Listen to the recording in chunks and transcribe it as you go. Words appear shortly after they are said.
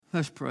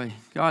Let's pray.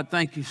 God,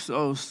 thank you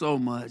so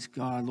much,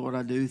 God. Lord,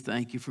 I do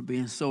thank you for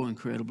being so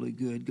incredibly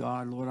good,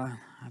 God. Lord,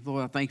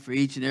 I thank you for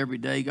each and every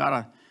day.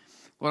 God,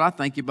 Lord, I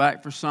thank you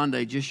back for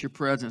Sunday, just your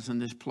presence in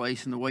this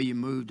place and the way you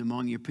moved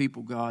among your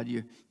people, God.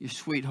 Your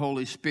sweet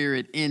Holy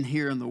Spirit in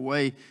here and the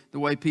way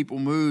people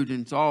moved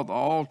and saw the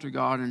altar,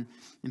 God, and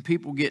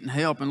people getting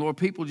help. And Lord,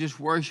 people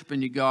just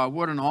worshiping you, God.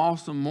 What an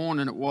awesome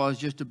morning it was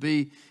just to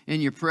be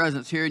in your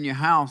presence here in your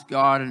house,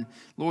 God. And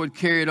Lord,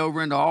 carry it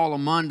over into all of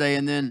Monday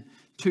and then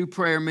 2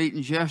 prayer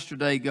meetings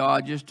yesterday,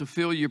 God, just to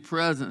feel your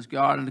presence,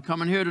 God, and to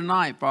come in here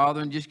tonight,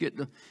 Father, and just get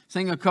to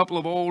sing a couple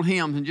of old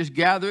hymns and just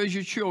gather as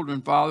your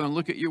children, Father, and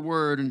look at your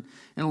word and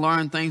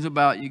learn things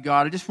about you,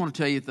 God. I just want to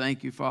tell you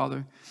thank you,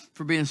 Father,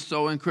 for being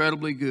so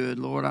incredibly good,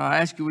 Lord. I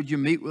ask you, would you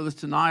meet with us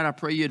tonight? I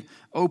pray you'd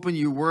open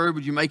your word.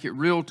 Would you make it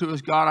real to us,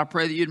 God? I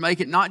pray that you'd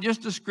make it not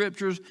just the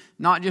scriptures,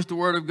 not just the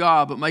word of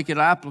God, but make it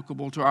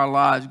applicable to our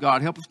lives,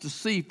 God. Help us to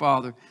see,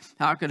 Father,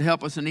 how it could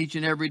help us in each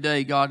and every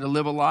day, God, to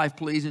live a life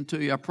pleasing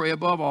to you. I pray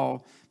above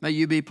all, may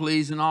you be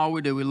pleased in all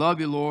we do. We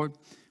love you, Lord.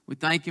 We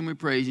thank you and we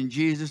praise you in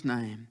Jesus'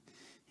 name.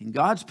 And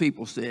God's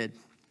people said,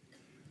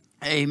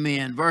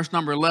 amen. Verse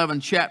number 11,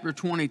 chapter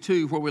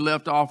 22, where we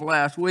left off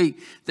last week,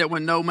 that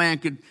when no man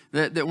could,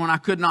 that when I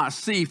could not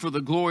see for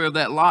the glory of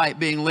that light,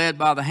 being led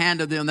by the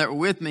hand of them that were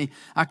with me,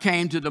 I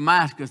came to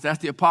Damascus. That's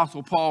the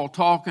Apostle Paul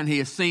talking. He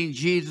has seen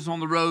Jesus on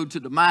the road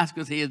to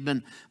Damascus. He has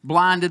been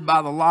blinded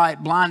by the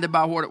light, blinded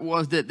by what it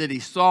was that he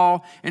saw,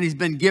 and he's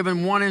been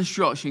given one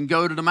instruction: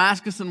 go to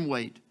Damascus and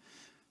wait.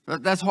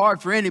 That's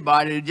hard for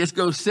anybody to just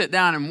go sit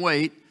down and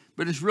wait.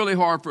 But it's really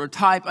hard for a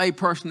type A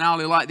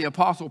personality like the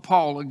Apostle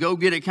Paul, a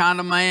go-get-it kind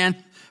of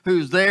man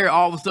who's there.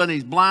 All of a sudden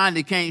he's blind,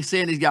 he can't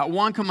see, and he's got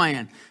one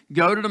command: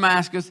 go to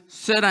Damascus,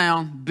 sit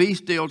down, be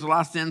still till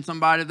I send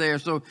somebody there.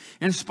 So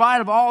in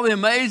spite of all the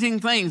amazing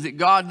things that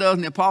God does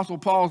in the Apostle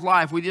Paul's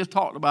life, we just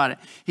talked about it,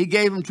 he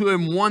gave them to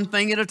him one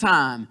thing at a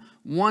time,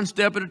 one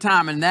step at a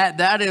time, and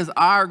that is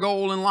our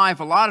goal in life.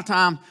 A lot of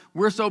times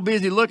we're so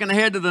busy looking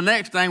ahead to the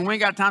next thing, we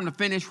ain't got time to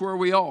finish where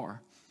we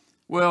are.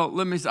 Well,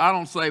 let me say, I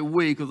don't say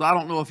we, because I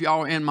don't know if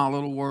y'all are in my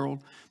little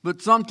world. But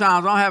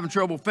sometimes I'm having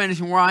trouble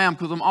finishing where I am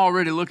because I'm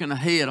already looking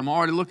ahead. I'm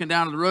already looking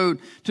down the road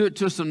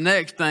to some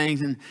next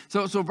things. And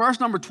so verse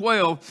number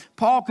 12,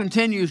 Paul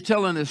continues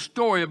telling this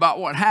story about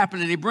what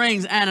happened, and he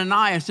brings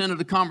Ananias into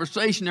the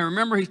conversation. And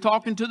remember, he's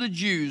talking to the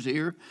Jews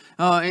here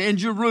in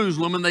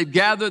Jerusalem, and they've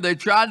gathered, they've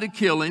tried to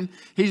kill him.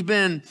 He's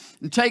been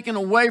taken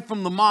away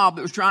from the mob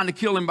that was trying to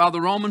kill him by the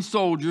Roman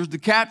soldiers. The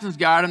captains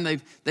got him.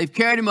 They've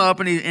carried him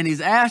up, and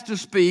he's asked to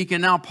speak.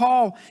 And now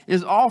Paul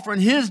is offering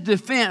his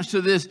defense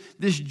to this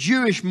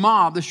Jewish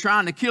mob that's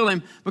trying to kill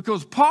him,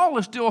 because Paul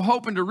is still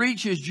hoping to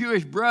reach his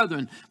Jewish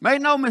brethren.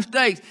 Make no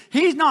mistakes,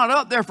 he's not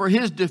up there for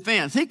his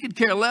defense. He could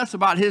care less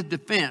about his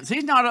defense.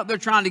 He's not up there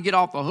trying to get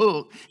off the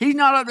hook. He's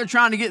not up there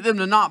trying to get them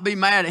to not be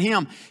mad at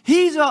him.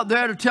 He's up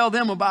there to tell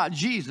them about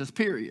Jesus,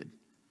 period.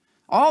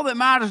 All that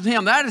matters to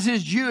him, that is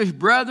his Jewish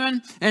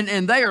brethren,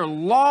 and they are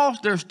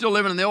lost. They're still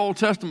living in the Old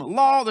Testament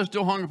law. They're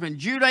still hung up in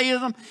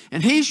Judaism,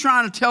 and he's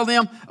trying to tell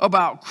them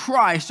about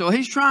Christ. So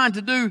he's trying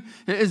to do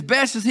as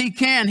best as he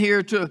can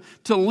here to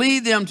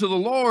lead them to the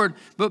Lord,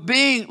 but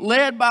being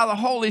led by the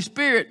Holy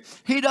Spirit,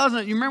 he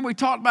doesn't, you remember we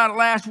talked about it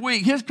last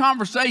week, his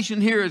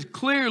conversation here is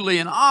clearly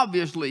and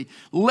obviously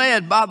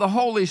led by the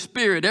Holy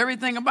Spirit.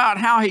 Everything about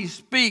how he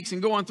speaks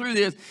and going through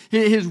this,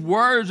 his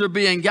words are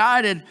being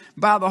guided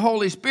by the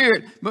Holy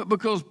Spirit, but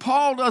because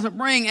Paul doesn't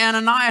bring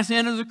Ananias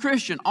in as a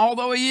Christian,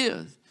 although he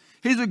is.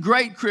 He's a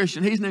great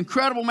Christian. He's an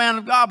incredible man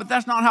of God, but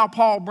that's not how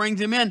Paul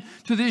brings him in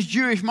to this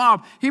Jewish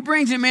mob. He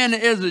brings him in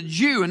as a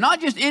Jew, and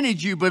not just any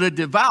Jew, but a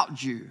devout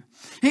Jew.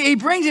 He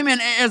brings him in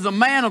as a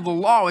man of the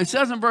law. He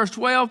says in verse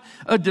 12,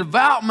 a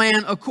devout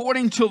man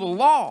according to the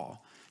law.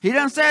 He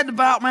doesn't say a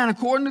devout man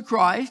according to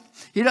Christ.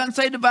 He doesn't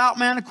say devout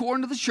man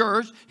according to the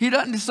church. He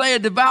doesn't say a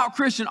devout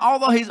Christian,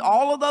 although he's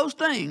all of those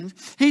things.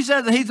 He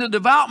says that he's a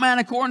devout man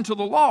according to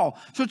the law.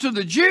 So to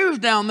the Jews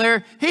down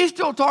there, he's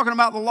still talking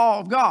about the law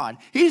of God.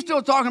 He's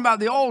still talking about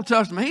the Old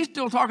Testament. He's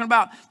still talking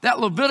about that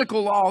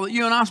Levitical law that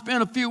you and I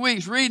spent a few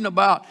weeks reading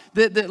about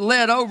that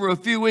led over a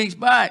few weeks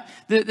back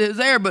that is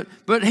there.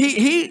 But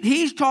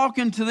he's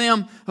talking to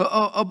them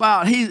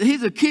about,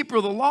 he's a keeper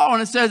of the law.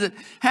 And it says that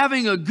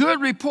having a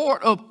good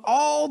report of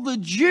all the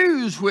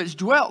Jews which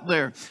dwelt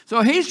there.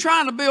 So he's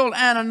trying to build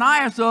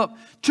Ananias up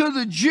to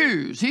the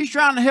Jews. He's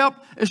trying to help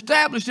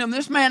establish them.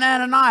 This man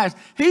Ananias,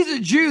 he's a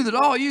Jew that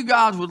all you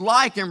guys would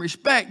like and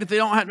respect if they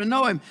don't have to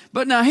know him.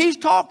 But now he's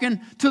talking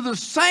to the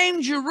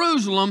same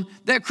Jerusalem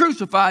that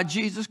crucified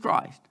Jesus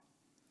Christ.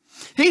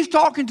 He's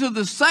talking to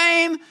the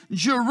same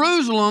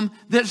Jerusalem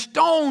that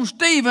stoned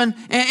Stephen,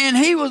 and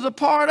he was a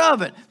part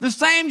of it. The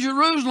same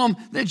Jerusalem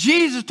that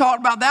Jesus talked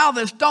about, thou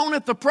that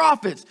stoneth the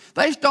prophets.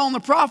 They stoned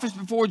the prophets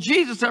before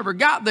Jesus ever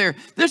got there.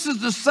 This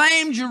is the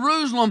same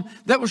Jerusalem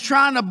that was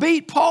trying to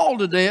beat Paul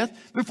to death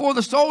before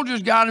the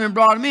soldiers got him and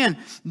brought him in.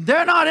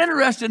 They're not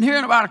interested in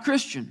hearing about a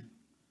Christian.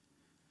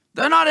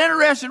 They're not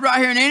interested right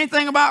here in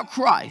anything about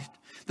Christ.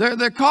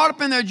 They're caught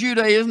up in their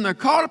Judaism. They're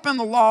caught up in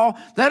the law.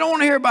 They don't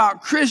want to hear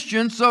about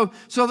Christians. So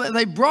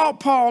they brought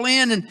Paul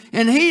in,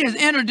 and he is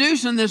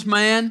introducing this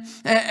man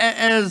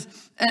as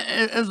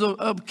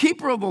a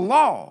keeper of the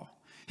law.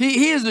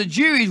 He is a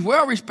Jew. He's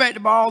well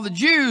respected by all the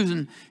Jews.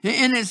 And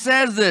it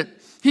says that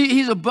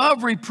he's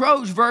above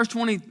reproach. Verse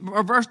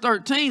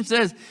 13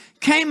 says,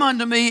 came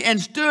unto me and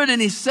stood,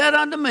 and he said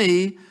unto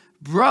me,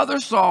 Brother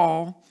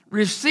Saul,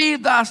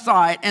 receive thy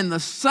sight. And the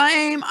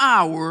same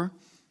hour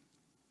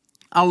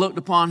I looked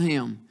upon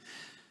him.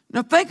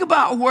 Now think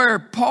about where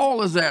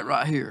Paul is at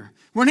right here.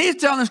 When he's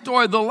telling the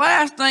story, the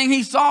last thing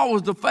he saw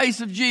was the face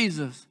of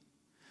Jesus.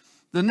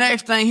 The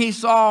next thing he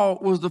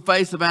saw was the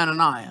face of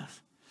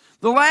Ananias.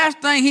 The last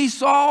thing he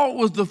saw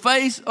was the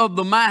face of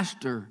the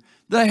master,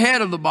 the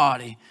head of the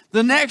body.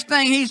 The next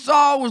thing he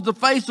saw was the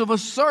face of a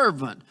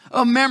servant,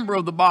 a member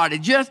of the body,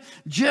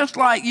 just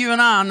like you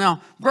and I.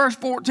 Now, verse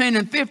 14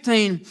 and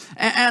 15,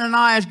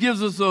 Ananias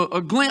gives us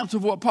a glimpse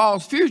of what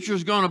Paul's future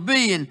is going to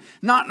be, and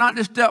not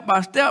just step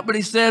by step, but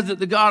he says that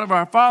the God of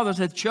our fathers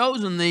hath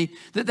chosen thee,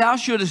 that thou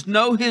shouldest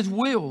know his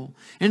will,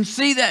 and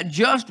see that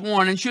just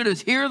one, and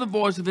shouldest hear the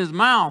voice of his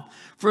mouth.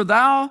 For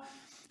thou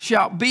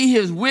shalt be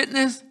his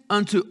witness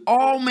unto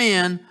all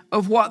men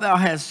of what thou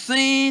hast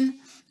seen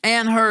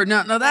and heard.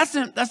 Now that's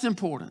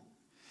important.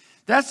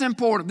 That's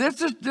important.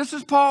 This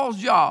is Paul's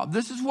job.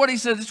 This is what he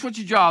said. This is what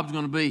your job's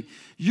going to be.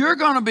 You're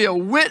going to be a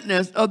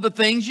witness of the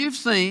things you've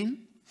seen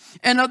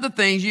and of the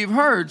things you've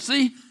heard.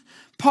 See,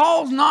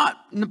 Paul's not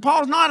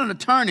an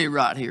attorney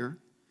right here.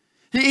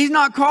 He's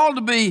not called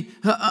to be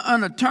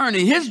an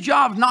attorney. His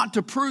job's not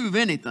to prove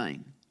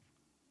anything.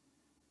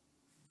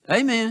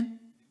 Amen.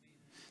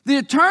 The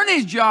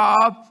attorney's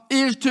job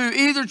is to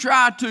either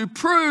try to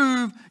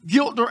prove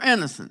guilt or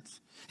innocence.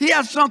 He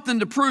has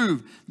something to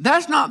prove.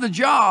 That's not the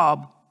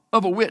job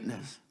of a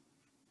witness.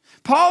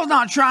 Paul's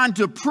not trying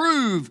to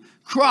prove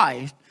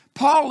Christ.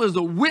 Paul is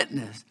a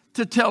witness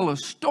to tell a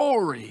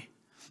story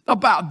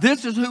about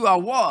this is who I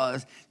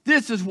was,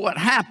 this is what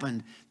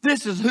happened,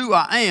 this is who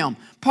I am.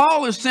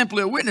 Paul is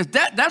simply a witness.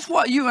 That's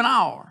what you and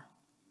I are.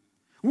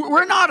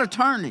 We're not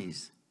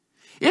attorneys.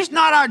 It's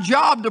not our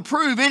job to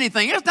prove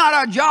anything. It's not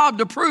our job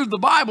to prove the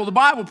Bible. The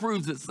Bible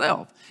proves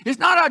itself. It's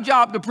not our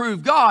job to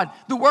prove God.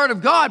 The Word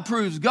of God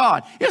proves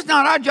God. It's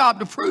not our job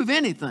to prove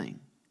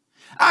anything.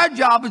 Our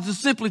job is to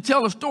simply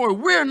tell a story.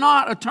 We're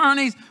not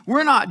attorneys.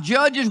 We're not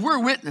judges. We're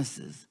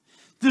witnesses.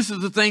 This is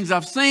the things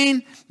I've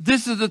seen.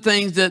 This is the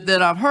things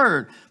that I've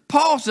heard.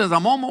 Paul says,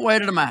 I'm on my way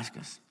to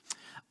Damascus.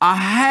 I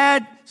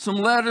had some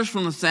letters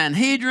from the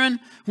Sanhedrin.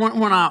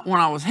 When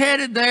I was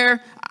headed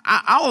there,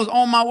 I was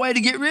on my way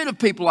to get rid of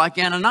people like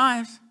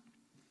Ananias.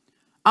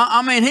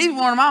 I mean, he's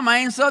one of my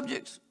main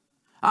subjects.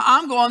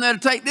 I'm going there to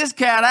take this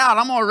cat out.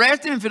 I'm going to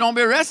arrest him. If he don't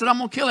be arrested, I'm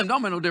going to kill him.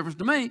 Don't make no difference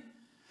to me.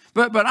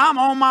 But I'm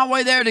on my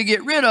way there to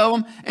get rid of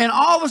him. And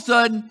all of a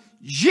sudden,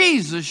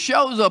 Jesus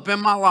shows up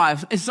in my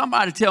life. And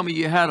somebody tell me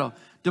you had a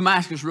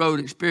Damascus Road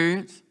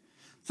experience.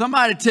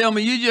 Somebody tell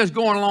me you just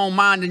going along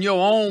minding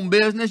your own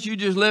business. You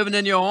just living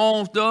in your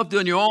own stuff,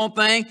 doing your own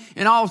thing.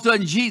 And all of a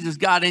sudden, Jesus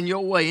got in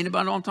your way.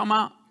 Anybody know what I'm talking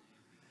about?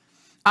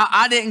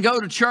 I didn't go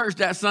to church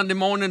that Sunday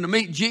morning to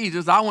meet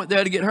Jesus. I went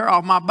there to get her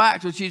off my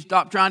back so she'd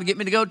stop trying to get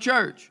me to go to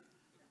church.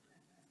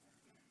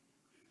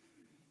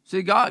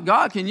 See,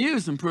 God can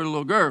use some pretty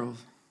little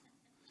girls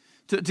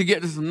to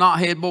get to some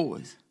knothead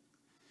boys.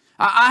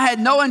 I had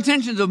no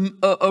intentions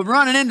of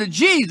running into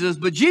Jesus,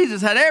 but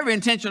Jesus had every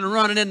intention of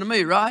running into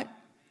me, right?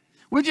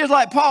 We're just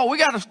like Paul. We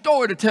got a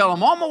story to tell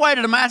him. On my way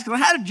to Damascus, I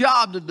had a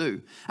job to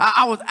do.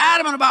 I was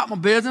adamant about my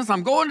business.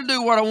 I'm going to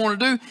do what I want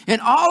to do.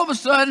 And all of a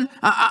sudden,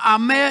 I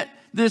met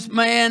this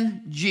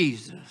man,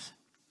 Jesus.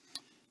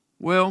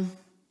 Well,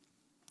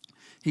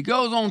 he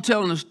goes on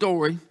telling the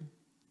story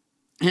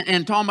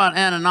and talking about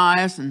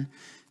Ananias. And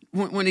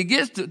when he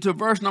gets to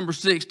verse number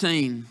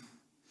 16,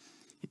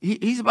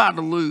 he's about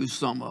to lose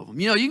some of them.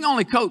 You know, you can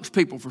only coach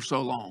people for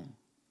so long.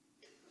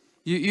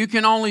 You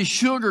can only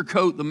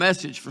sugarcoat the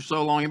message for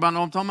so long. Anybody know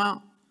what I'm talking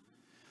about?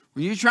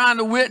 When you're trying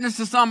to witness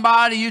to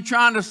somebody, you're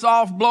trying to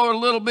soft blow it a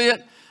little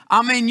bit.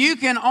 I mean, you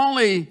can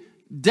only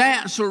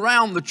dance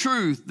around the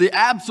truth, the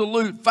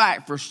absolute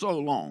fact for so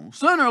long.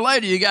 Sooner or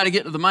later, you got to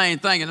get to the main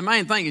thing, and the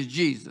main thing is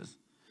Jesus.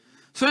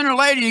 Sooner or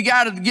later, you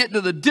got to get to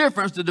the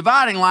difference, the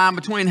dividing line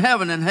between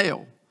heaven and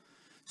hell.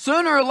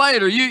 Sooner or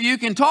later, you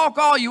can talk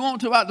all you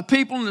want to about the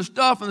people and the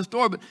stuff and the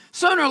story, but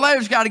sooner or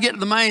later, you got to get to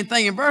the main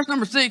thing. In verse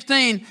number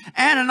 16,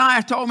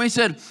 Ananias told me, he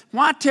said,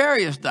 why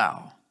tarriest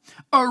thou?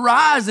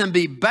 Arise and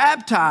be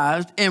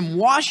baptized and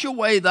wash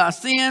away thy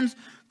sins,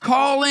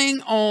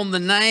 calling on the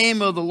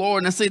name of the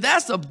Lord. Now see,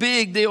 that's a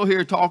big deal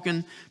here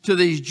talking to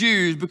these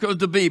Jews, because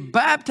to be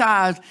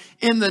baptized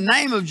in the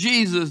name of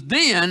Jesus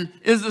then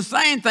is the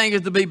same thing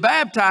as to be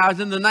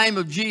baptized in the name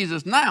of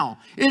Jesus now.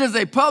 It is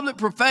a public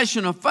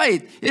profession of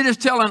faith. It is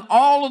telling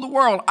all of the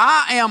world,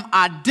 I am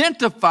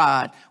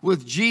identified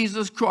with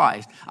Jesus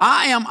Christ.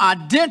 I am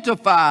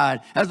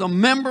identified as a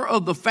member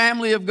of the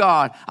family of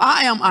God.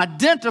 I am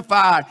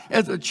identified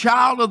as a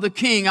child of the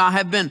King. I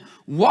have been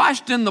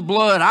washed in the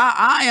blood.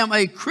 I am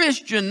a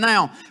Christian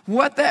now.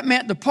 What that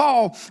meant to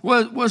Paul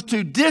was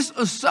to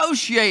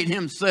disassociate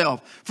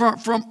himself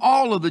from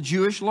all of the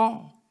Jewish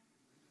law.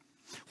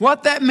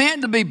 What that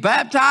meant to be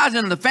baptized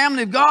into the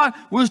family of God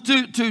was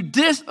to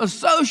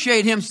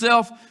disassociate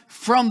himself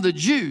from the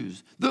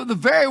Jews, the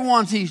very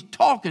ones he's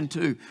talking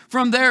to,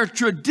 from their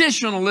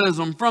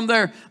traditionalism, from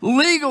their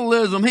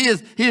legalism. He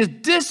has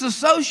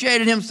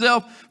disassociated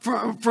himself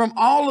from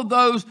all of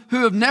those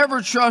who have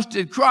never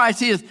trusted Christ.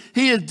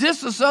 He has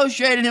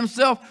disassociated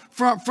himself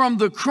from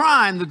the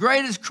crime. The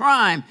greatest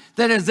crime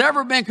that has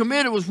ever been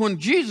committed was when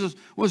Jesus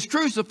was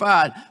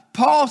crucified.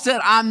 Paul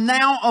said, I'm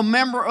now a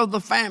member of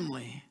the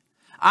family.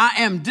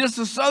 I am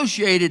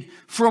disassociated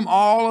from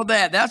all of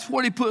that. That's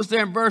what he puts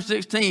there in verse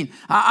 16.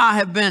 I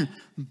have been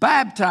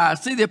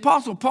baptized. See, the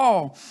Apostle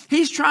Paul,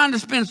 he's trying to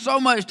spend so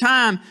much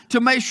time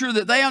to make sure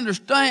that they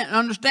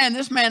understand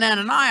this man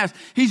Ananias.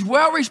 He's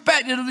well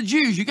respected of the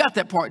Jews. You got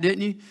that part,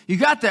 didn't you? You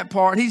got that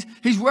part.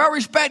 He's well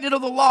respected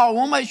of the law.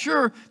 We'll make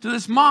sure to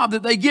this mob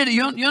that they get it.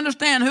 You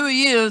understand who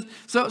he is.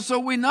 So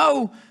we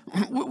know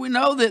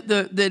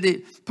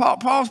that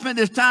Paul spent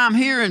this time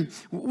here, and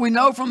we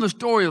know from the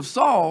story of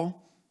Saul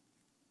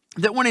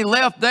that when he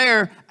left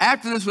there,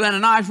 after this with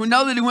Ananias, we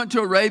know that he went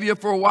to Arabia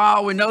for a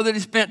while. We know that he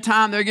spent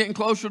time there getting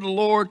closer to the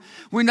Lord.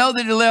 We know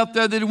that he left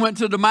there, that he went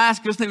to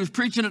Damascus, and he was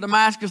preaching at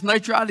Damascus, and they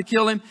tried to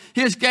kill him.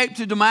 He escaped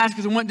to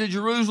Damascus and went to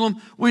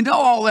Jerusalem. We know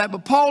all that,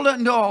 but Paul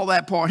doesn't know all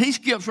that part. He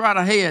skips right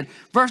ahead.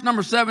 Verse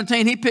number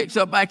 17, he picks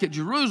up back at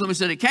Jerusalem. He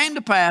said, it came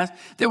to pass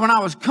that when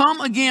I was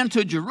come again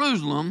to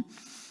Jerusalem,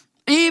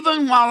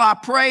 even while I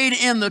prayed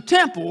in the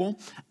temple,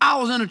 I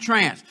was in a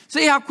trance.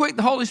 See how quick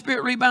the Holy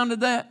Spirit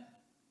rebounded that?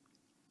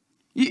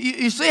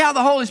 You see how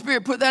the Holy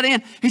Spirit put that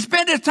in? He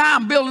spent his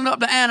time building up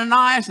to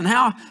Ananias and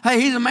how, hey,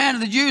 he's a man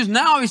of the Jews.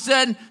 Now he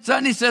says,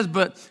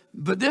 but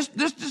this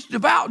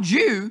devout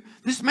Jew,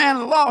 this man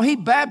of the law, he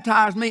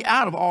baptized me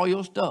out of all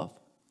your stuff.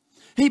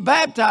 He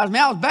baptized me.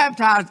 I was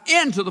baptized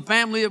into the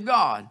family of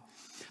God.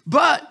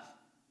 But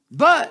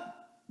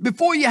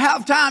before you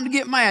have time to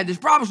get mad, there's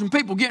probably some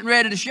people getting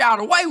ready to shout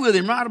away with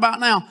him right about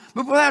now.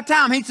 Before that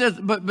time, he says,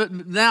 but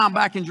now I'm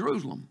back in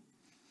Jerusalem.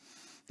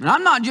 And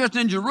I'm not just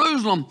in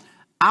Jerusalem.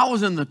 I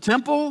was in the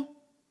temple.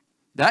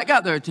 That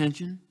got their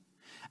attention.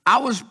 I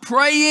was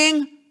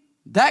praying.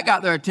 That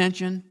got their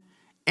attention.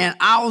 And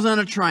I was in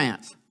a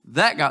trance.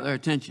 That got their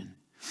attention.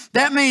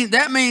 That means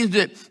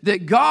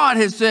that God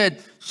has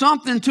said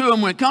something to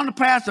them when it come to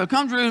pass. So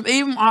come to Jerusalem,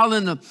 even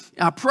while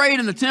I prayed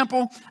in the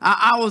temple,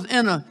 I was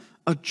in a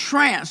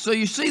trance. So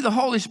you see the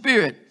Holy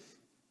Spirit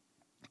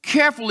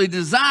carefully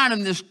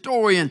designing this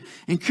story and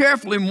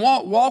carefully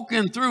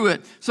walking through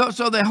it.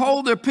 So they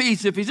hold their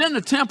peace. If he's in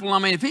the temple,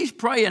 if he's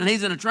praying and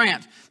he's in a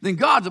trance, then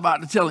God's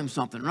about to tell him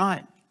something,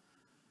 right?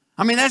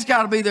 That's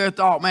got to be their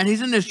thought, man.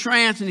 He's in this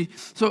trance, and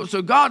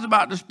so God's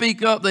about to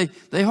speak up.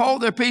 They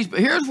hold their peace,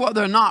 but here's what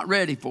they're not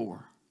ready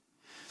for.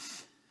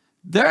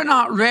 They're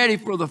not ready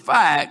for the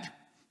fact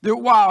that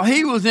while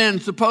he was in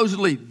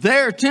supposedly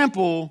their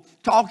temple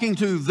talking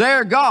to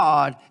their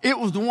God, it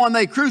was the one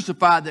they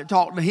crucified that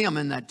talked to him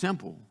in that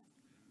temple.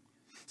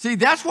 See,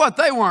 that's what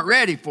they weren't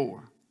ready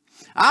for.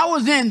 I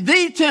was in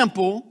the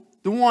temple,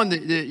 the one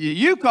that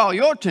you call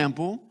your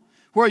temple,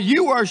 where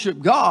you worship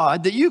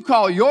God, that you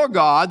call your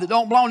God, that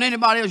don't belong to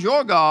anybody else,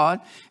 your God.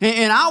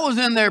 And I was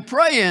in there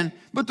praying,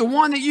 but the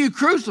one that you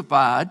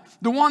crucified,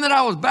 the one that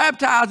I was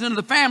baptized into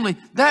the family,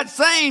 that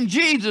same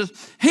Jesus,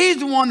 he's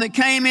the one that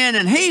came in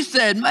and he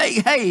said,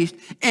 make haste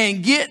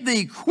and get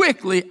thee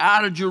quickly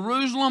out of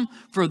Jerusalem,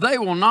 for they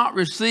will not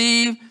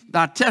receive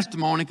thy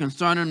testimony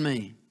concerning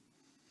me.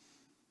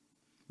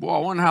 Boy, I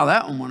wonder how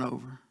that one went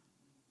over.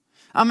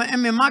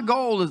 My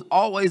goal is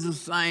always the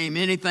same.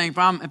 Anything,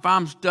 if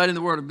I'm studying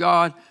the Word of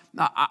God,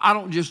 I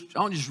don't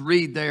just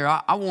read there.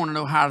 I want to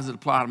know, how does it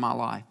apply to my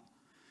life?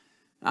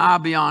 I'll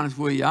be honest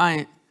with you.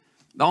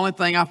 The only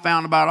thing I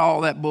found about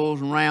all that bulls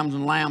and rams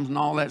and lambs and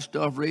all that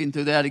stuff, reading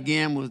through that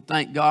again, was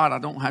thank God I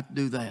don't have to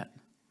do that.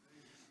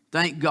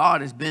 Thank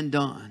God it's been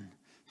done.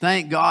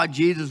 Thank God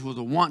Jesus was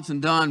a once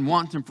and done,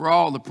 once and for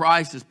all. The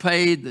price is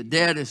paid. The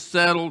debt is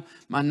settled.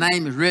 My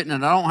name is written,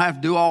 and I don't have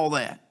to do all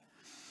that.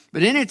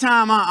 But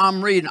anytime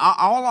I'm reading,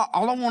 all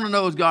I want to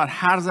know is, God,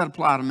 how does that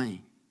apply to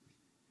me?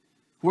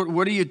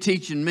 What are you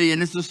teaching me?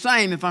 And it's the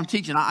same if I'm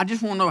teaching. I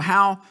just want to know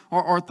how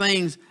are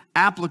things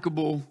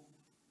applicable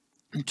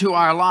to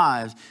our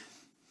lives.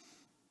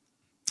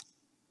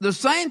 The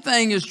same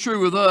thing is true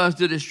with us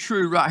that is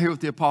true right here with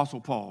the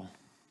Apostle Paul.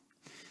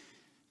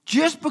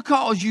 Just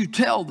because you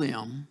tell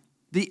them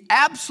the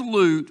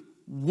absolute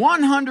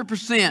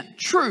 100%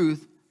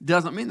 truth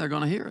doesn't mean they're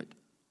going to hear it.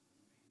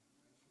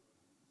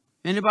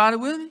 Anybody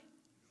with me?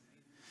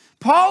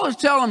 Paul is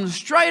telling them the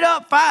straight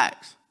up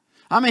facts.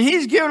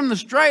 He's giving them the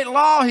straight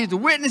law. He's the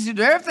witness. He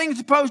does everything he's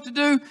supposed to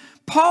do.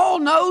 Paul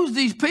knows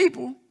these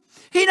people.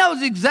 He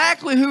knows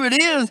exactly who it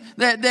is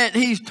that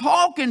he's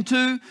talking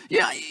to.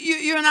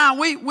 You and I,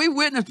 we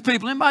witness to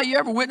people. Anybody, you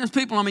ever witness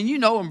people? You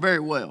know them very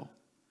well.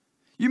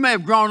 You may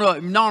have grown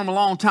up, known them a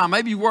long time.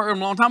 Maybe you worked with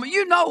them a long time, but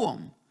you know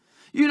them.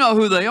 You know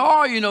who they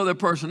are. You know their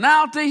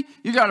personality.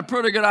 You got a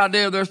pretty good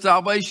idea of their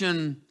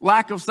salvation,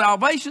 lack of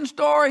salvation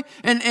story.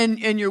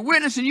 And you're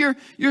witnessing.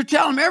 You're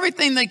telling them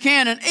everything they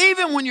can. And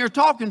even when you're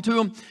talking to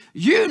them,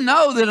 you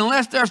know that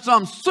unless there's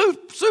some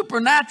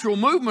supernatural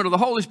movement of the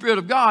Holy Spirit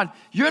of God,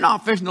 you're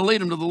not fixing to lead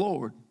them to the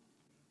Lord.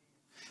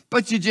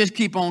 But you just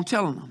keep on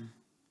telling them.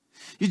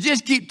 You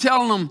just keep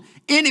telling them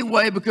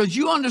anyway because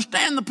you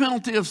understand the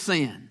penalty of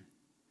sin.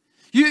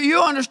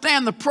 You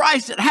understand the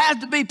price that has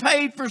to be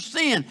paid for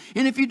sin.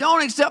 And if you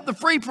don't accept the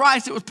free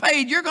price that was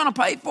paid, you're going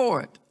to pay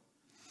for it.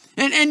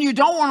 And you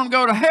don't want them to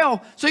go to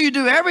hell, so you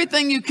do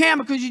everything you can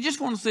because you just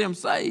want to see them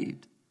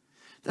saved.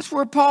 That's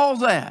where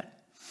Paul's at.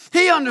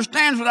 He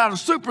understands without a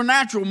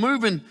supernatural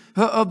moving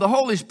of the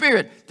Holy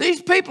Spirit,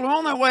 these people are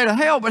on their way to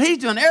hell, but he's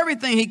doing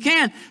everything he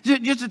can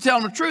just to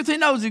tell them the truth. He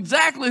knows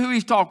exactly who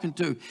he's talking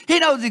to. He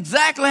knows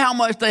exactly how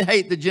much they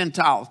hate the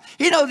Gentiles.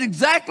 He knows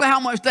exactly how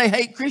much they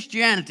hate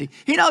Christianity.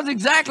 He knows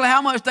exactly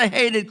how much they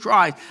hated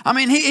Christ. I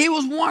mean, he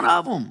was one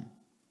of them.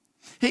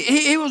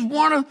 He was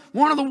one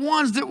of the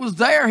ones that was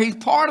there. He's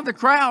part of the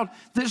crowd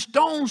that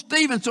stoned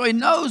Stephen, so he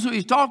knows who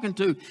he's talking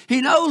to.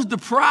 He knows the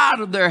pride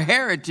of their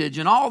heritage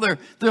and all their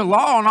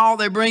law and all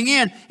they bring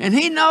in. And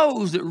he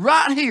knows that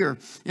right here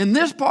in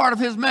this part of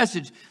his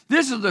message,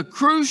 this is a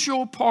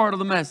crucial part of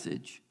the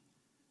message.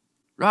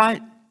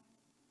 Right?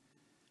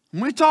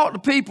 When we talk to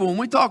people, when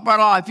we talk about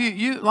life,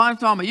 like I'm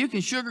talking about, you can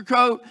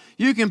sugarcoat,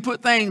 you can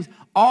put things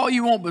all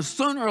you want, but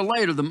sooner or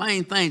later, the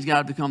main thing's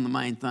got to become the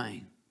main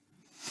thing.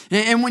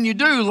 And when you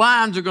do,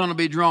 lines are going to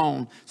be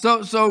drawn.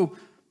 So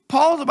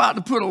Paul's about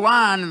to put a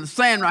line in the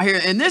sand right here,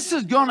 and this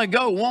is going to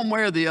go one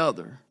way or the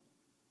other.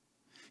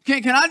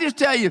 Can I just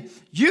tell you,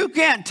 you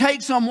can't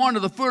take someone to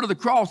the foot of the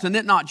cross and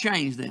it not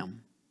change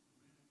them.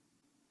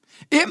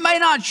 It may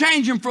not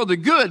change them for the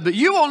good, but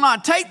you will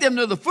not take them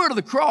to the foot of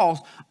the cross,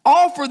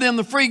 offer them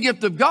the free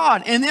gift of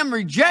God, and then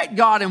reject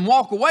God and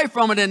walk away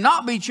from it and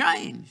not be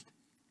changed.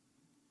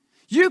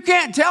 You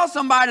can't tell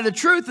somebody the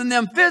truth and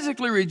them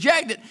physically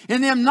reject it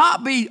and them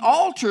not be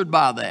altered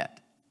by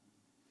that.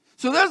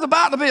 So there's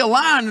about to be a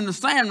line in the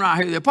sand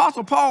right here. The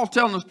Apostle Paul's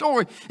telling a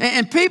story,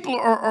 and people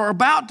are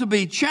about to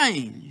be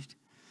changed.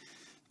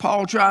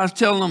 Paul tries to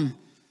tell them,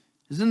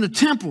 it's in the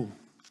temple.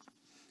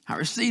 I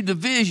received a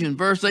vision.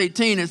 Verse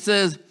 18, it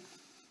says,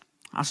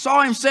 I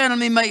saw him saying to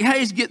me, make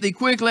haste, get thee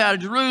quickly out of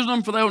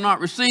Jerusalem, for they will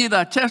not receive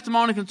thy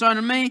testimony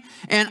concerning me.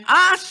 And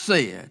I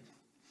said,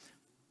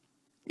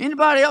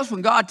 anybody else,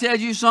 when God tells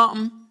you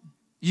something,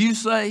 you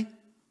say?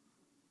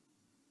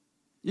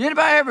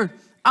 Anybody ever?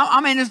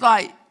 I mean, it's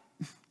like,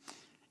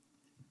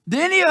 did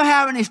any of you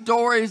have any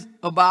stories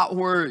about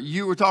where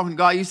you were talking to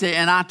God, you say,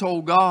 and I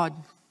told God?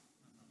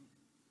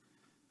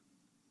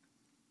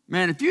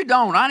 Man, if you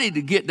don't, I need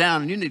to get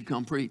down and you need to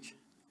come preach.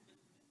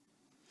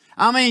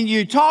 I mean,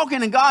 you're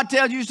talking and God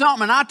tells you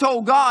something, and I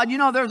told God,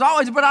 there's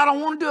always, but I don't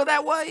want to do it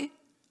that way.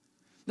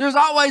 There's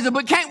always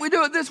but can't we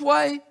do it this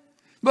way?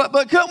 But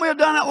couldn't we have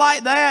done it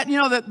like that?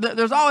 That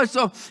there's always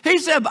so. He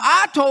said, but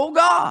I told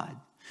God,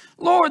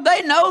 Lord,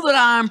 they know that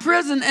I am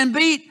imprisoned and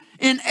beat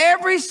in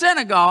every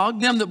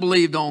synagogue them that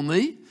believed on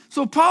thee.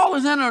 So Paul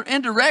is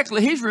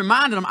indirectly, he's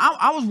reminding them,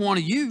 I was one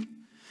of you.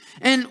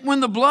 And when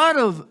the blood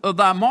of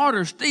thy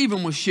martyr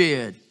Stephen was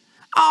shed,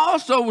 I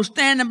also was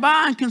standing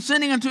by and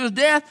consenting unto his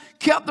death,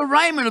 kept the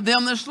raiment of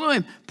them that slew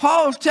him.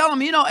 Paul's telling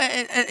them,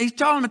 he's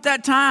telling them at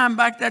that time,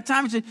 back at that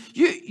time, he said,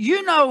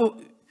 you know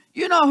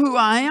who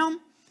I am.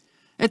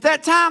 At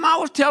that time, I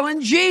was telling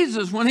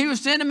Jesus when he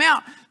was sending me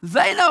out,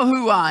 they know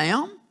who I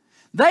am.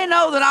 They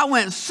know that I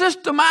went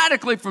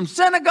systematically from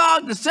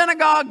synagogue to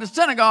synagogue to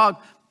synagogue,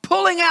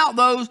 pulling out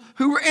those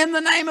who were in the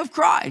name of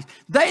Christ.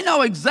 They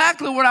know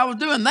exactly what I was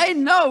doing. They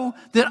know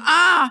that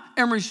I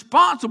am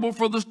responsible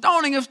for the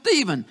stoning of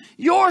Stephen,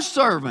 your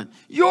servant,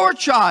 your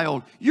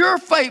child, your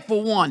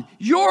faithful one,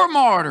 your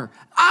martyr.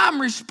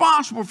 I'm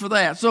responsible for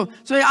that. So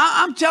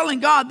I'm telling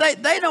God,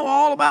 they know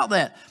all about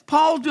that.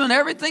 Paul's doing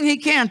everything he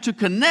can to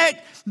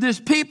connect this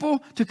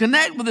people, to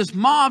connect with this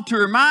mob, to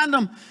remind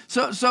them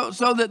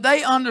so that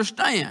they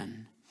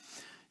understand.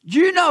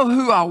 You know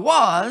who I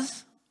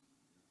was.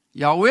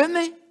 Y'all with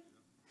me?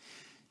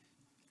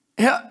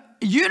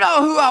 You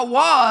know who I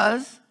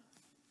was,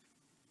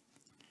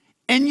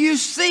 and you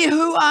see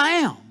who I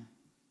am.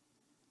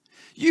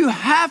 You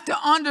have to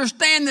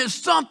understand that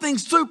something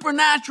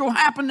supernatural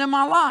happened in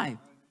my life.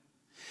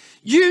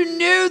 You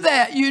knew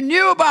that. You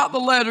knew about the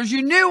letters.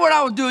 You knew what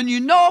I was doing. You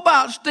know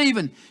about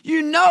Stephen.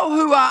 You know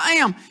who I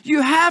am.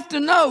 You have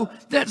to know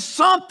that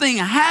something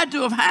had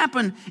to have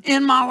happened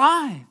in my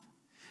life.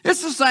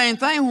 It's the same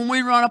thing when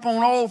we run up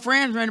on old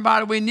friends or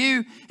anybody we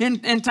knew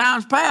in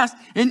times past,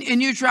 and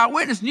you try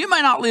witnessing. You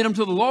may not lead them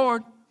to the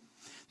Lord.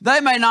 They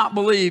may not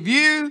believe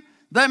you.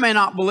 They may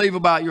not believe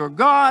about your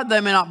God. They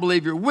may not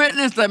believe your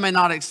witness. They may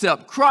not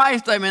accept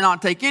Christ. They may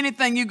not take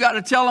anything you got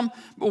to tell them.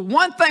 But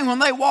one thing, when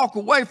they walk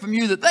away from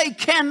you that they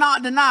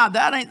cannot deny,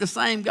 that ain't the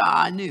same guy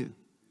I knew.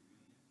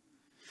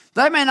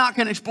 They may not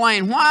can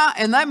explain why,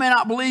 and they may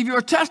not believe your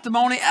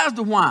testimony as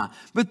to why.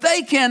 But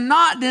they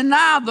cannot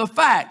deny the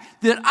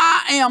fact that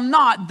I am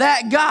not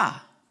that guy.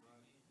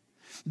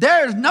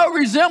 There is no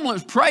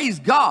resemblance, praise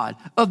God,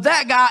 of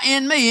that guy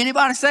in me.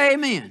 Anybody say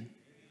amen?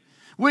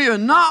 We are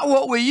not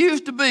what we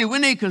used to be. We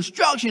need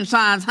construction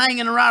signs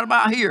hanging right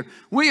about here.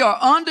 We are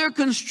under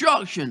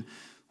construction.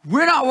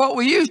 We're not what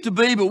we used to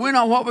be, but we're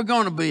not what we're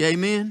going to be.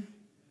 Amen?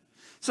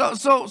 So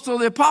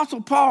the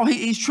Apostle Paul,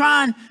 he's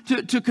trying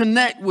to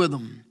connect with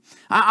them.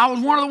 I was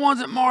one of the ones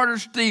that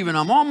martyred Stephen.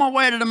 I'm on my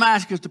way to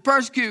Damascus to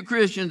persecute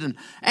Christians. And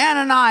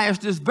Ananias,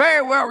 this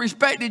very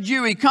well-respected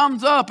Jew, he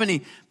comes up and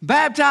he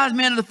baptized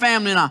me into the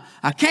family. And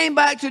I came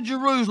back to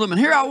Jerusalem. And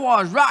here I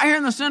was, right here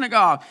in the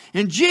synagogue.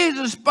 And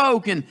Jesus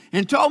spoke and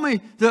told me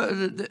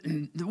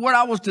what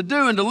I was to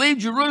do and to leave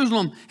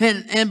Jerusalem.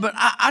 But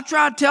I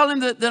tried to tell him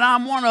that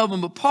I'm one of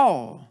them. But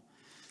Paul's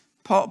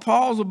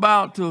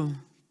about to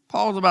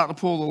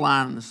pull the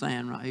line in the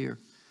sand right here.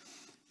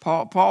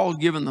 Paul's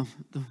given the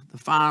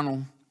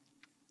final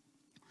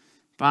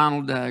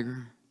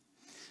dagger.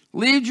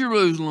 Leave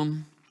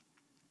Jerusalem.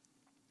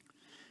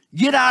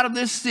 Get out of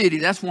this city.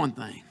 That's one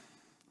thing.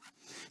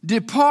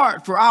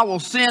 Depart, for I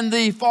will send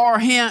thee far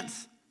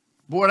hence.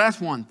 Boy,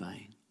 that's one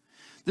thing.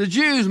 The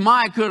Jews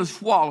could have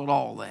swallowed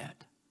all that.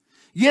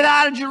 Get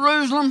out of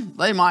Jerusalem.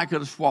 They could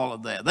have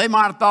swallowed that. They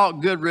might have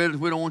thought, good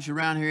riddance, we don't want you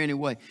around here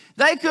anyway.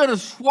 They could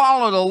have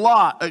swallowed a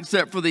lot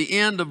except for the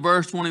end of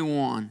verse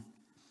 21.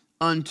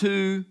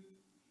 Unto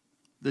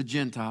the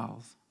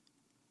Gentiles.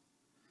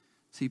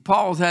 See,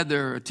 Paul's had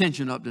their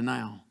attention up to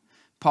now.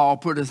 Paul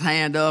put his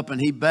hand up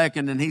and he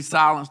beckoned and he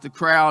silenced the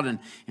crowd and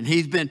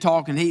he's been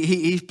talking.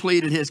 He's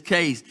pleaded his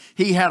case.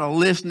 He had a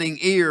listening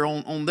ear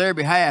on their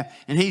behalf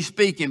and he's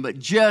speaking. But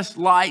just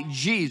like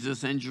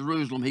Jesus in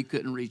Jerusalem, he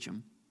couldn't reach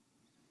them.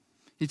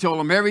 He told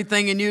them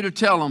everything he knew to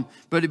tell them,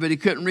 but he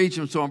couldn't reach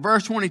them. So in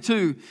verse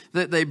 22,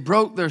 that they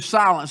broke their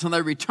silence and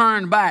they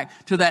returned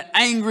back to that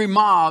angry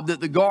mob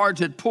that the guards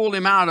had pulled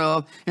him out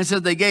of and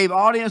said they gave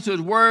audience to his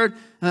word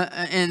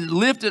and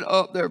lifted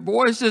up their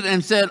voices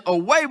and said,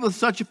 away with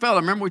such a fellow.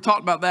 Remember we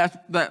talked about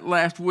that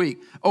last week.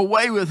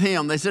 Away with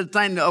him. They said the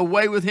thing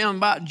away with him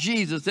about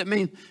Jesus. It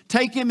means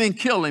take him and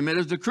kill him. It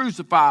is to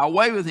crucify.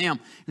 Away with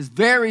him. It's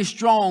very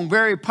strong,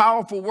 very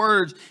powerful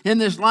words in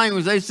this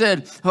language. They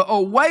said,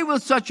 away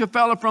with such a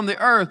fellow from the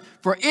earth,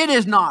 for it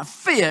is not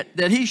fit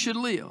that he should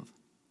live.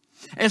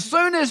 As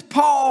soon as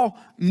Paul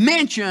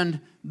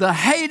mentioned the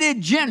hated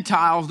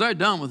Gentiles, they're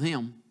done with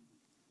him.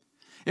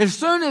 As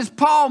soon as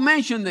Paul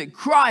mentioned that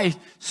Christ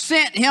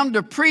sent him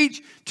to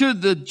preach to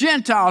the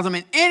Gentiles,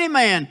 any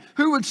man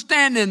who would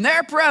stand in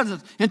their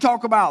presence and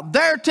talk about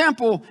their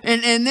temple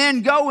and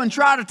then go and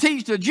try to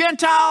teach the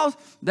Gentiles,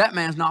 that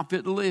man's not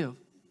fit to live.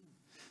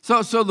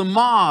 So the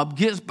mob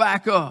gets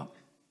back up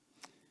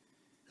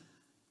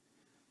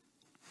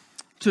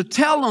to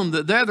tell them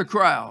that they're the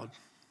crowd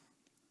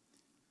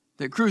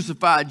that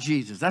crucified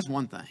Jesus. That's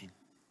one thing.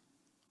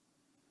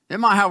 It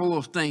might have a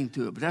little sting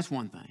to it, but that's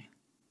one thing.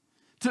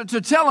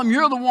 To tell them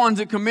you're the ones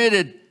that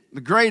committed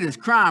the greatest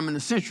crime in the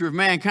century of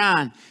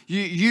mankind.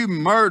 You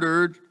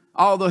murdered,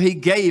 although he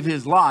gave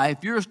his life.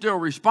 You're still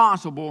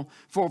responsible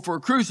for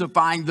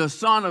crucifying the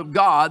Son of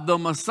God, the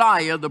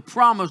Messiah, the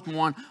promised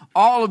one.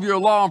 All of your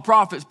law and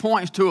prophets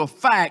points to a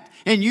fact,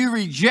 and you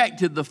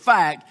rejected the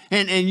fact,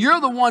 and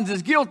you're the ones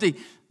that's guilty.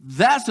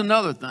 That's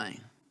another thing.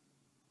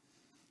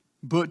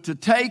 But to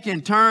take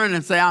and turn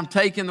and say, I'm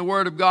taking the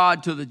word of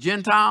God to the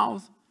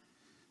Gentiles,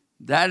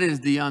 that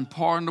is the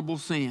unpardonable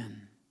sin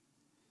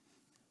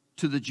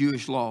to the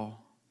Jewish law.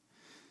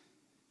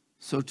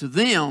 So to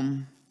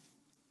them,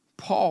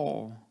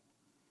 Paul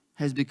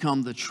has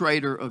become the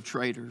traitor of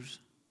traitors.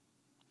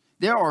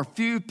 There are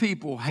few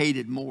people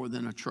hated more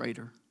than a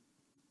traitor.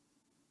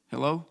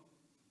 Hello?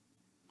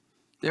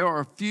 There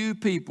are few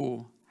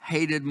people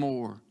hated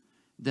more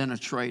than a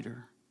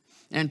traitor.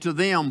 And to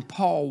them,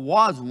 Paul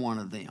was one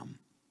of them.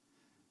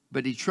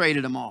 But he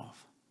traded them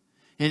off.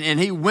 And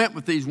he went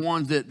with these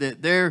ones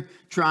that they're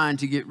trying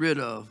to get rid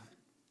of.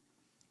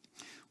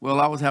 Well,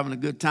 I was having a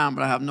good time,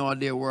 but I have no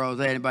idea where I was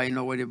at. Anybody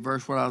know what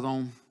verse what I was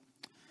on?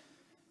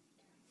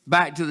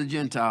 Back to the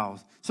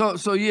Gentiles.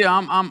 So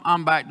yeah,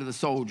 I'm back to the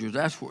soldiers.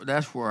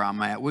 That's where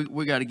I'm at.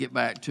 We got to get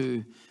back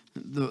to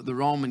the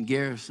Roman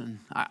garrison.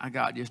 I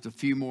got just a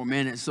few more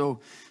minutes. So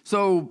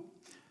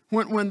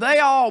when they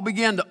all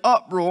begin to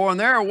uproar and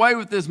they're away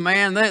with this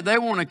man, they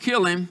want to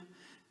kill him.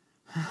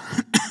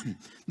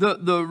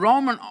 The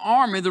Roman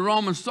army, the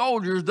Roman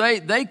soldiers,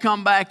 they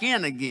come back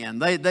in again.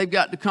 They've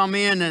got to come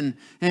in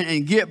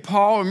and get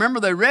Paul. Remember,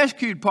 they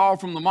rescued Paul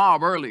from the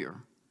mob earlier.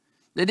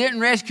 They didn't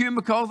rescue him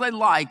because they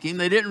liked him.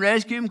 They didn't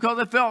rescue him because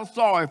they felt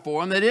sorry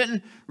for him. They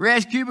didn't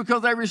rescue him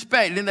because they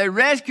respected him. They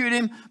rescued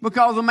him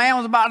because the man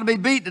was about to be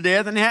beat to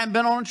death and he hadn't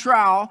been on a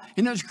trial.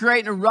 And it was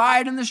creating a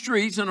riot in the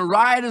streets. And a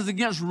riot is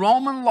against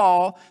Roman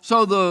law.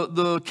 So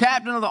the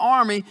captain of the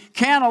army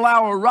can't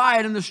allow a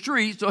riot in the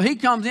streets. So he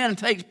comes in and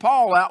takes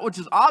Paul out, which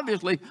is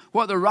obviously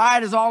what the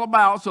riot is all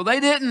about. So they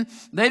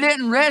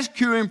didn't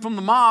rescue him from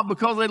the mob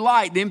because they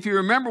liked him. If you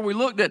remember, we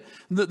looked at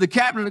the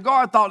captain of the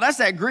guard, thought that's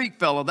that Greek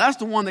fellow. That's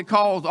the one that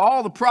caused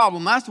all the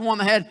problem. That's the one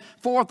that had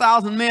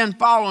 4,000 men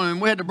following him.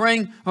 We had to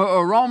bring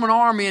a Roman Roman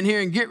army in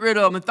here and get rid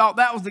of them and thought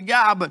that was the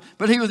guy,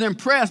 but he was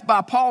impressed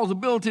by Paul's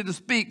ability to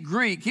speak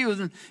Greek. He was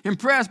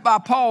impressed by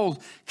Paul's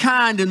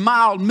kind and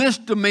mild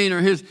misdemeanor,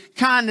 his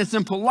kindness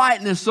and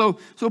politeness. So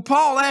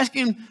Paul asked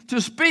him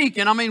to speak.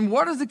 And I mean,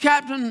 what does the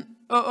captain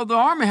of the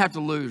army have to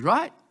lose,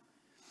 right?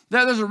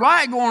 There's a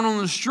riot going on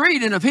in the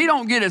street, and if he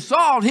don't get it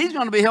solved, he's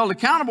going to be held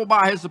accountable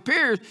by his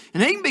superiors,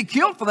 and he can be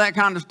killed for that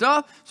kind of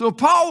stuff. So if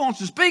Paul wants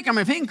to speak, I mean,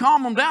 if he can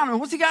calm them down, I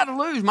mean, what's he got to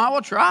lose? Might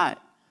well try it.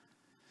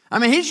 I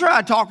mean, he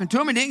tried talking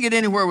to him. He didn't get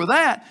anywhere with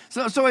that.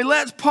 So he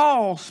lets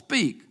Paul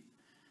speak.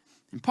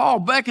 And Paul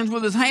beckons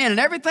with his hand, and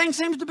everything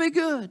seems to be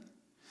good.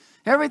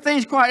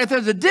 Everything's quiet. If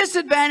there's a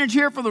disadvantage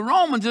here for the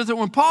Romans, is that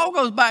when Paul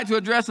goes back to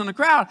addressing the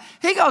crowd,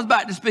 he goes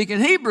back to speaking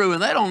Hebrew,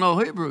 and they don't know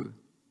Hebrew.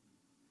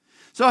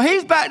 So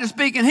he's back to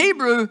speaking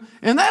Hebrew,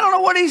 and they don't know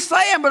what he's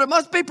saying, but it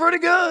must be pretty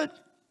good.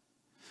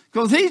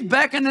 Because he's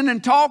beckoning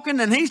and talking,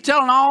 and he's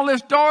telling all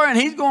this story, and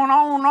he's going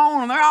on and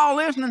on, and they're all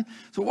listening.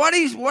 So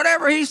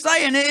whatever he's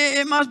saying,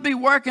 it must be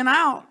working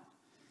out.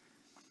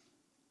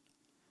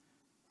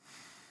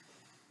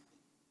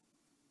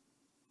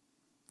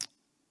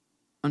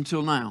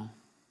 Until now.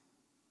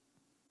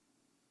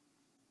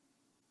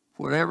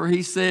 Whatever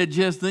he said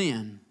just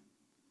then,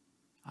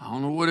 I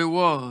don't know what it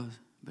was,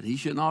 but he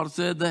shouldn't ought to have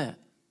said that.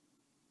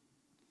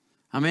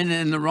 I mean,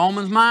 in the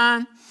Romans'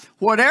 mind,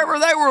 whatever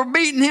they were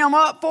beating him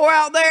up for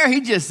out there,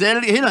 he just said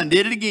it. He done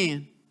did it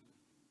again.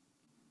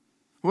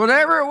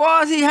 Whatever it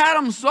was he had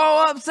them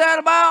so upset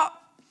about,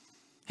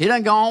 he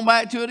done gone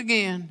back to it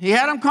again. He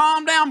had them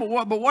calm down, but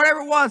whatever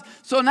it was.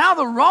 So now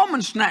the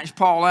Romans snatched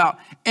Paul out,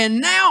 and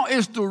now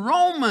it's the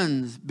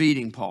Romans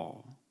beating Paul.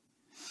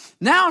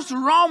 Now it's the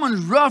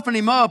Romans roughing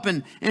him up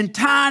and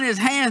tying his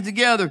hands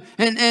together.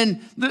 And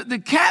the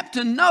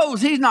captain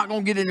knows he's not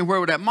going to get anywhere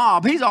with that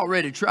mob. He's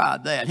already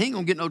tried that. He ain't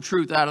going to get no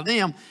truth out of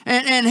them.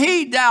 And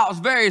he doubts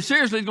very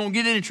seriously he's going to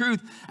get any truth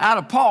out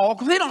of Paul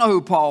because he don't know who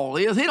Paul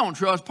is. He don't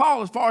trust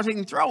Paul as far as he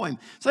can throw him.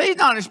 So he's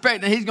not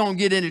expecting he's going to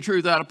get any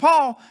truth out of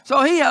Paul.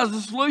 So he has a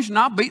solution.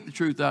 I'll beat the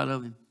truth out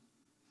of him.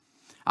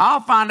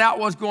 I'll find out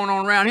what's going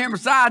on around here.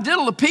 Besides,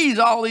 it'll appease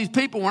all these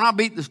people when I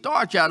beat the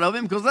starch out of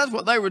him because that's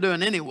what they were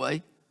doing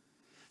anyway.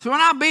 So when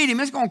I beat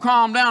him, it's going to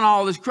calm down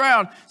all this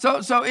crowd.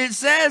 So it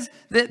says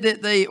that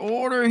they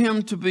order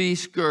him to be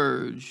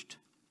scourged.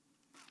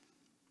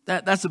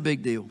 That's a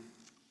big deal.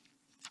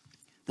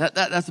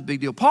 That's a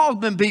big deal. Paul's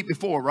been beat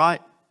before,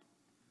 right?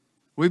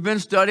 We've been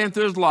studying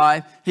through his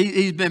life.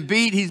 He's been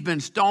beat. He's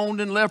been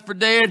stoned and left for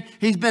dead.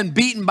 He's been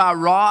beaten by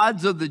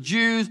rods of the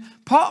Jews.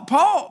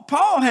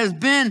 Paul has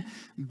been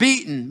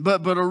beaten,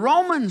 but a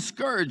Roman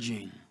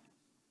scourging,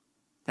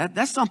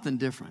 that's something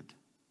different.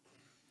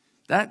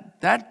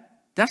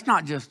 That's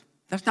not just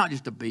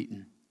a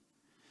beating.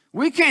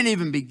 We can't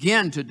even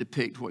begin to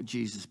depict what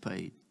Jesus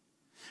paid.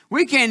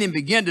 We can't even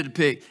begin to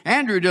depict.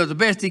 Andrew does the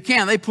best he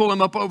can. They pull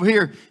him up over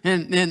here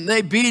and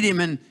they beat him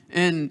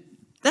and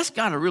that's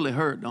got to really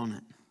hurt, don't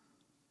it?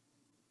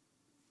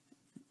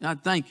 I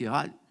thank you.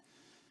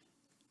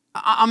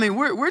 I mean,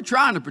 we're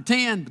trying to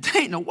pretend, but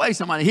there ain't no way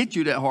somebody hit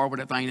you that hard with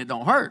that thing that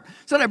don't hurt.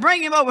 So they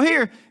bring him over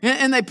here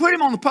and they put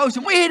him on the post,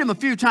 and we hit him a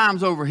few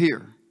times over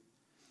here.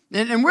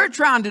 And we're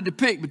trying to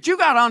depict, but you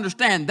got to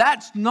understand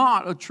that's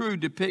not a true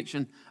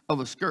depiction of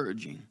a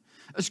scourging.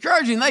 A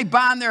scourging, they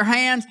bind their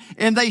hands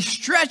and they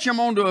stretch them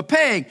onto a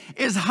peg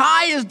as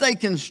high as they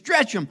can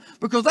stretch them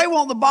because they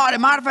want the body.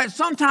 Matter of fact,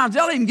 sometimes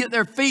they'll even get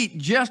their feet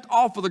just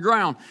off of the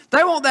ground.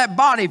 They want that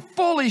body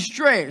fully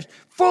stretched,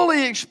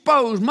 fully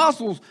exposed,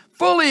 muscles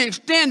fully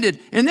extended.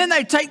 And then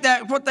they take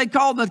that, what they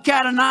call the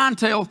cat o' nine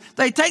tails.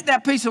 They take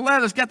that piece of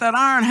leather. It's got that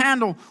iron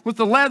handle with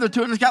the leather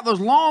to it. And it's got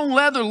those long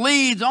leather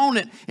leads on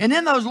it. And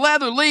in those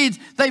leather leads,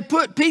 they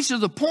put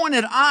pieces of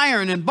pointed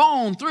iron and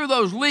bone through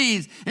those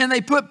leads. And they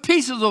put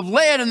pieces of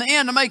lead in the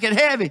end to make it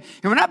heavy.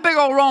 And when that big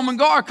old Roman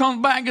guard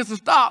comes back and gets a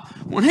stop,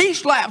 when he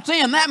slaps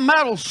in, that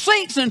metal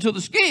sinks into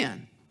the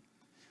skin.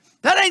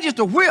 That ain't just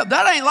a whip.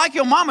 That ain't like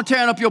your mama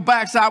tearing up your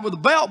backside with a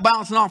belt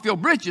bouncing off your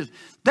britches.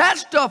 That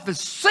stuff is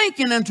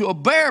sinking into a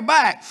bare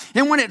back.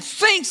 And when it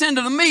sinks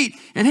into the meat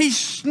and he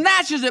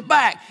snatches it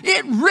back,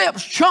 it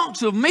rips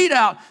chunks of meat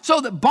out so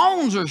that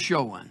bones are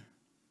showing.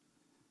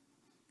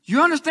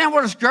 You understand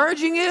what a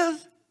scourging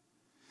is?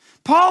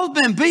 Paul's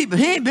been beat, but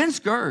he ain't been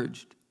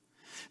scourged.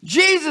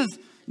 Jesus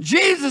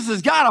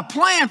has got a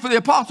plan for the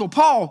Apostle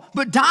Paul,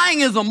 but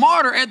dying as a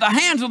martyr at the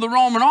hands of the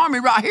Roman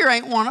army right here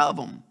ain't one of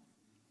them.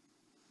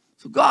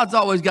 So God's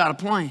always got a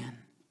plan.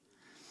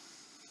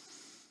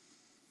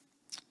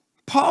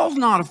 Paul's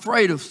not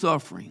afraid of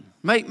suffering.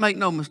 Make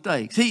no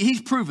mistakes.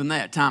 He's proven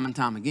that time and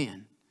time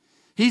again.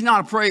 He's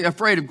not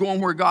afraid of going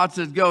where God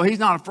says go. He's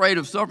not afraid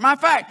of suffering. Matter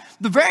of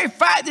fact, the very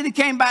fact that he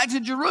came back to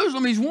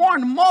Jerusalem, he's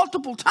warned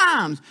multiple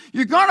times.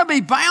 You're going to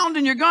be bound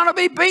and you're going to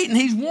be beaten.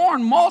 He's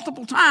warned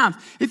multiple times.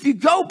 If you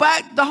go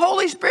back, the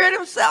Holy Spirit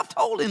himself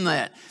told him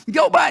that.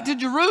 Go back to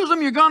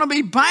Jerusalem, you're going to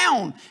be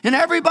bound. And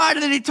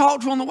everybody that he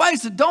talked to on the way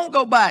said, don't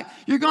go back.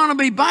 You're going to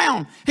be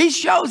bound. He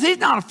shows he's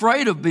not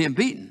afraid of being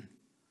beaten.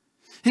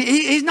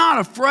 He's not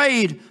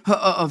afraid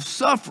of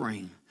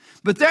suffering.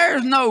 But there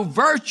is no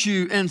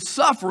virtue in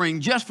suffering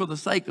just for the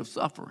sake of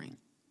suffering.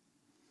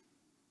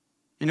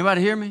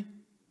 Anybody hear me?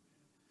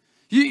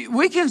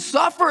 We can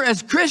suffer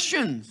as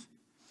Christians.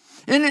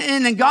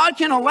 And God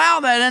can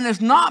allow that, and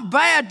it's not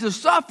bad to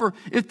suffer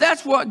if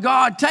that's what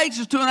God takes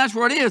us to and that's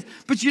what it is.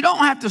 But you don't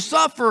have to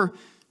suffer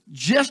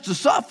just to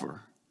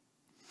suffer.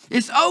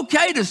 It's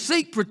okay to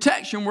seek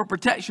protection where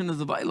protection is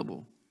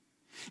available.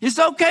 It's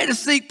okay to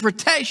seek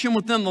protection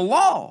within the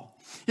law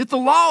if the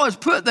law is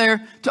put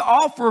there to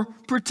offer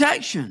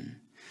protection.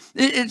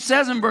 It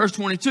says in verse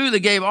 22, they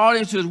gave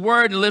audience to his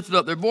word and lifted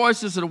up their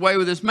voices, said, away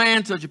with this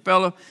man, such a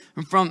fellow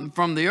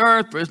from the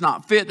earth, for it's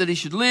not fit that he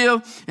should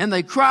live. And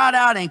they cried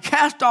out and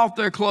cast off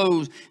their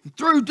clothes and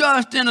threw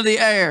dust into the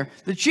air.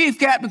 The chief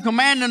captain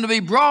commanded him to be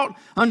brought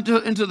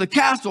into the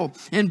castle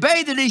and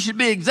bade that he should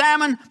be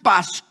examined by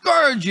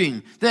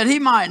scourging, that he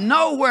might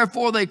know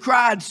wherefore they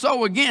cried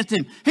so against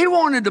him. He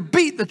wanted to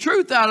beat the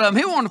truth out of them.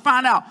 He wanted to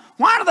find out,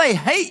 why do they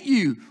hate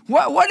you?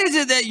 What is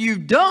it that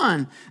you've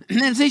done?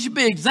 And he should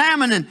be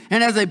examined.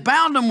 And as they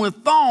bound him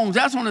with thongs,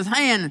 that's on his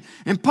hand.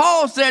 And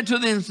Paul said to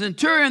the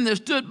centurion that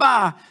stood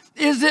by,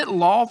 is it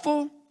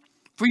lawful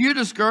for you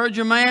to scourge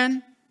a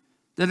man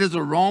that is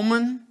a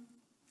Roman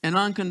and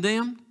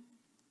uncondemned?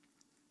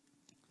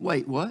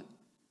 Wait, what?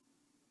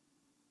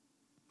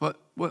 What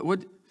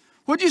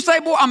did you say,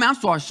 boy? I'm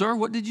sorry, sir.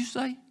 What did you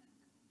say?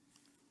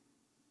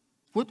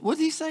 What did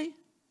he say? Did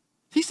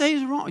he say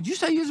he's a Roman? Did you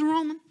say he was a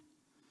Roman?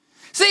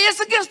 See, it's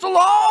against the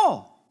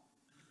law.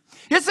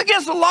 It's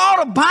against the law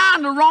to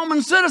bind a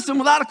Roman citizen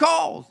without a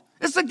cause.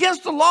 It's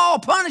against the law,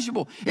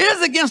 punishable. It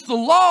is against the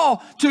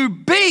law to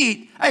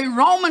beat a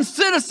Roman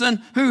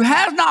citizen who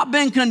has not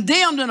been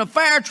condemned in a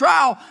fair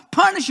trial,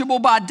 punishable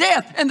by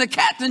death, and the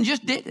captain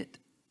just did it.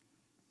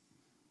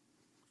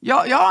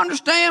 Y'all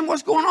understand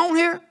what's going on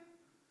here?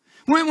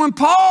 When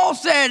Paul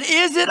said,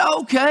 is it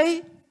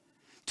okay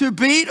to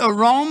beat a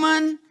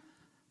Roman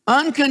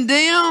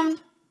uncondemned?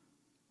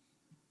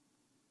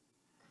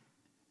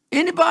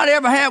 Anybody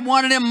ever had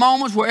one of them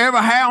moments where every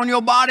hair on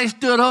your body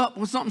stood up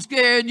when something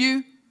scared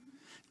you?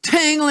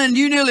 Tingling,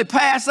 you nearly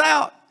pass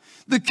out.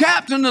 The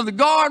captain of the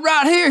guard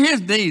right here,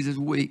 his knees is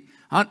weak.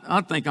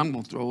 I think I'm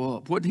going to throw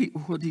up. What did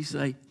he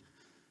say?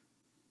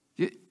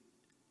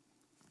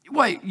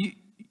 Wait,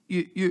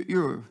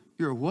 you're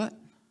a what?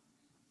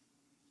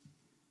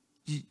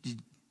 Did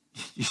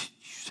you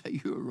say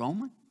you're a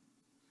Roman?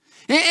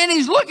 And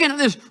he's looking at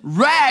this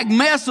rag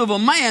mess of a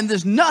man,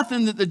 this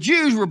nothing that the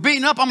Jews were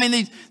beating up. I mean,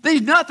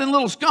 these nothing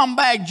little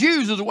scumbag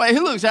Jews is the way he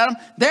looks at them.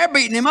 They're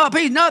beating him up.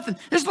 He's nothing.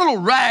 This little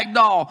rag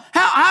doll.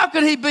 How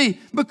could he be?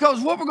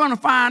 Because what we're going to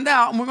find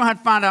out, and we're going to have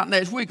to find out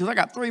next week because I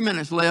got 3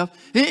 minutes left,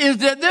 is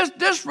that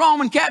this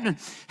Roman captain,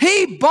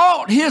 he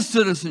bought his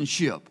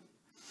citizenship.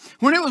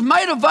 When it was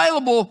made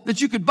available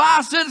that you could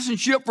buy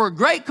citizenship for a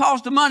great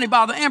cost of money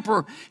by the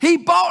emperor, he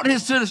bought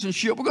his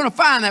citizenship. We're going to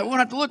find that. We're going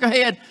to have to look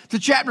ahead to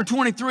chapter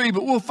 23,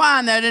 but we'll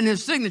find that in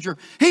his signature.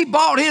 He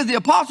bought his. The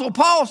Apostle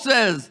Paul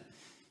says,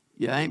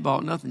 yeah, I ain't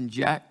bought nothing,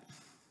 Jack.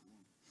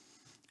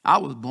 I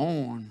was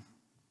born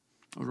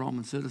a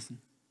Roman citizen.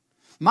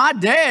 My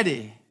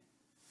daddy,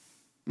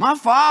 my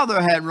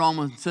father had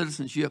Roman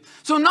citizenship.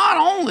 So not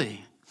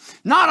only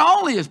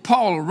is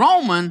Paul a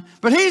Roman,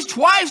 but he's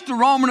twice the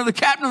Roman of the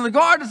captain of the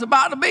guard that's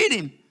about to beat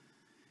him.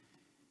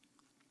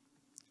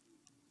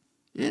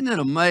 Isn't it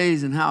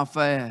amazing how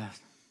fast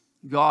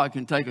God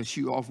can take a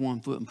shoe off one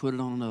foot and put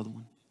it on another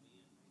one?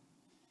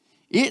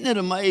 Isn't it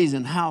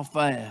amazing how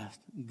fast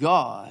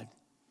God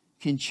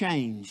can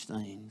change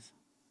things?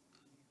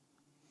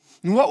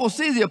 And what we'll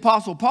see, the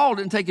Apostle Paul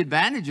didn't take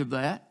advantage of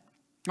that.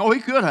 Oh,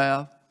 he could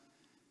have.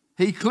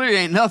 He clearly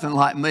ain't nothing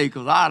like me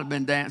because I'd have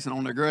been dancing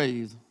on their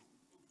graves.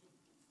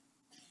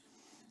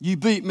 You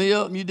beat me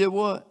up and you did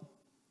what?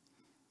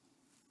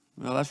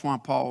 Well, that's why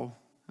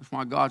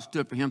God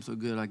stood for him so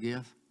good, I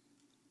guess.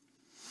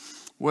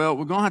 Well,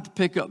 we're going to have to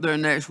pick up there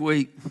next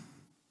week.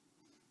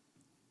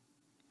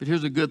 But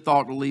here's a good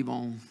thought to leave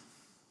on.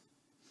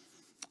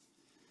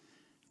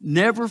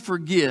 Never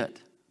forget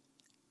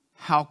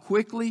how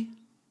quickly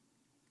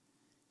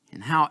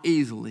and how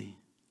easily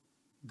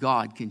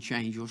God can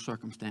change your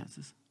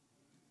circumstances.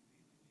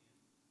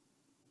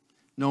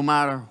 No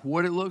matter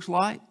what it looks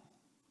like,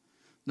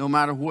 no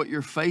matter what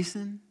you're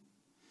facing,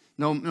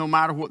 no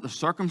matter what the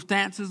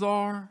circumstances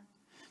are,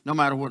 no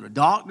matter what the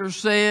doctor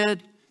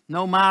said,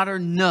 no matter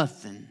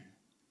nothing.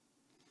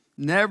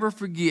 Never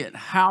forget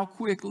how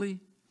quickly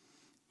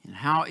and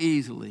how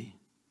easily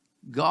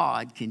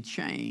God can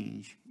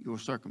change your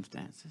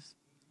circumstances.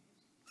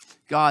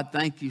 God,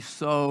 thank you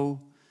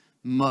so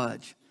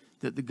much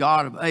that the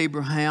God of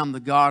Abraham, the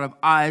God of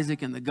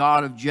Isaac, and the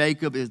God of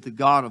Jacob is the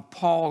God of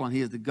Paul, and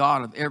he is the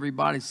God of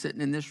everybody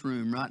sitting in this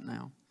room right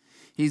now.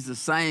 He's the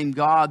same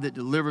God that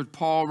delivered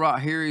Paul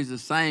right here. He's the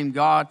same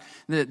God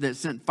that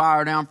sent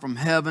fire down from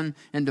heaven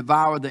and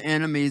devoured the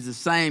enemy. He's the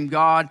same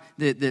God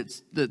that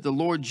the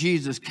Lord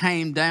Jesus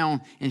came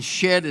down and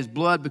shed his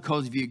blood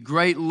because of your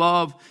great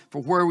love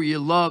for where you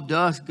loved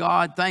us.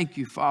 God, thank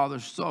you, Father,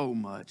 so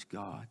much,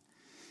 God.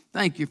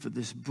 Thank you for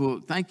this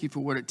book. Thank you for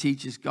what it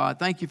teaches, God.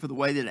 Thank you for the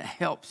way that it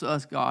helps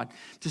us, God,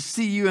 to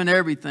see you in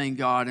everything,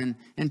 God,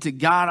 and to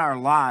guide our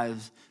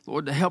lives,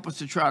 Lord, to help us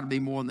to try to be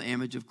more in the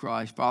image of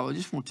Christ. Father, I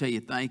just want to tell you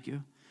thank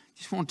you.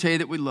 Just want to tell you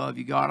that we love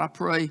you, God. I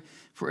pray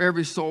for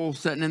every soul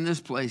sitting in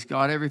this place,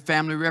 God, every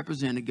family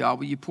represented, God.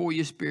 Will you pour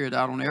your spirit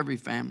out on every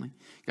family?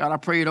 God, I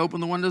pray you'd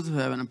open the windows of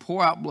heaven and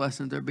pour out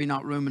blessings. There be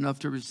not room enough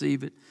to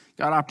receive it.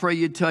 God, I pray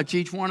you'd touch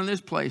each one in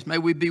this place. May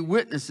we be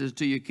witnesses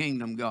to your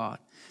kingdom, God.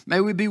 May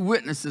we be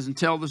witnesses and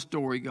tell the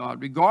story,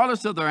 God.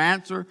 Regardless of their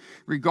answer,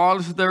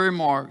 regardless of their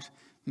remarks,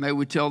 may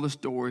we tell the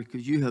story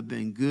because you have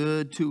been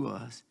good to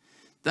us.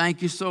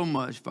 Thank you so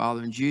much,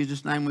 Father. In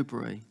Jesus' name we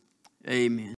pray. Amen.